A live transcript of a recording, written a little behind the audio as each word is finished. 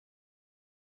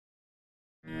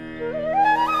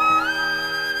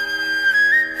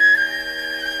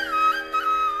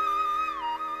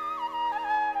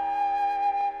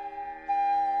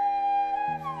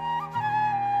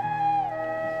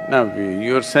Now,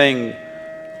 you're saying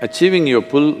achieving your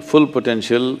full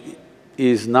potential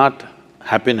is not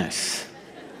happiness.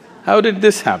 How did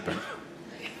this happen?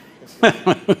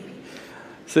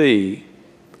 See,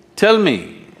 tell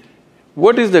me,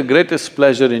 what is the greatest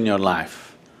pleasure in your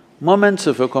life? Moments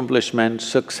of accomplishment,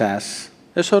 success,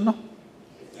 yes or no?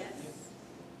 Yes.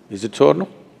 Is it so or no?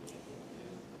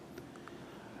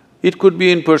 It could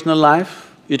be in personal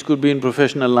life, it could be in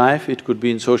professional life, it could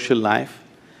be in social life,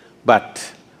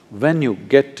 but when you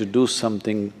get to do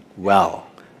something well,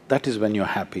 that is when you're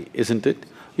happy, isn't it?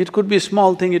 It could be a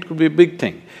small thing, it could be a big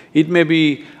thing. It may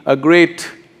be a great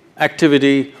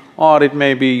activity, or it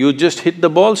may be you just hit the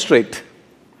ball straight.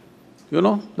 You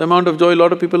know, the amount of joy, a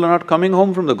lot of people are not coming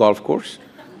home from the golf course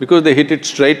because they hit it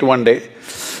straight one day.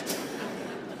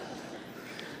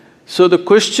 So the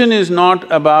question is not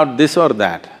about this or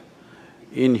that.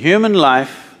 In human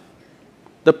life,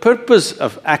 the purpose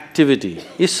of activity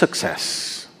is success.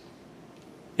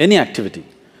 Any activity.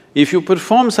 If you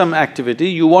perform some activity,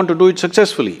 you want to do it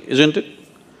successfully, isn't it?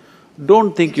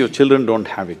 Don't think your children don't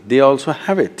have it, they also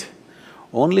have it.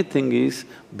 Only thing is,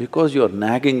 because you're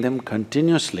nagging them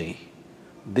continuously,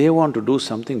 they want to do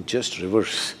something just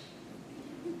reverse.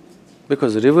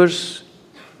 Because reverse,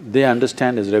 they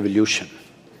understand as revolution.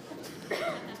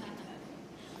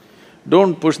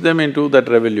 Don't push them into that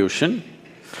revolution.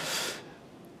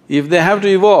 If they have to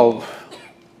evolve,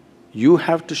 you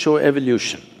have to show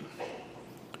evolution.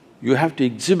 You have to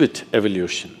exhibit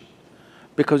evolution,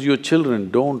 because your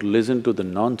children don't listen to the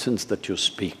nonsense that you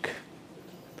speak.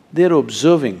 They're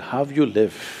observing how you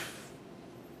live.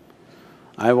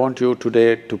 I want you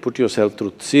today to put yourself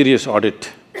through serious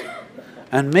audit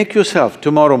and make yourself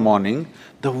tomorrow morning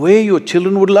the way your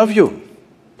children would love you.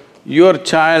 Your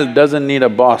child doesn't need a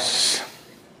boss,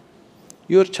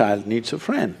 your child needs a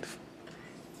friend.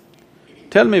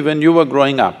 Tell me, when you were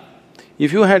growing up,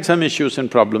 if you had some issues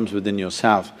and problems within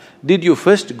yourself, did you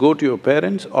first go to your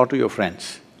parents or to your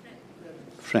friends?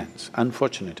 Friends.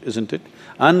 Unfortunate, isn't it?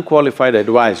 Unqualified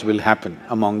advice will happen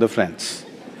among the friends.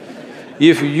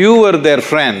 If you were their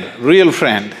friend, real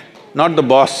friend, not the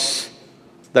boss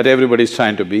that everybody's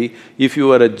trying to be, if you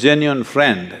were a genuine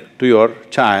friend to your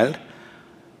child,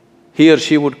 he or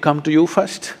she would come to you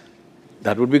first.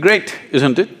 That would be great,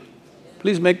 isn't it?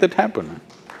 Please make that happen.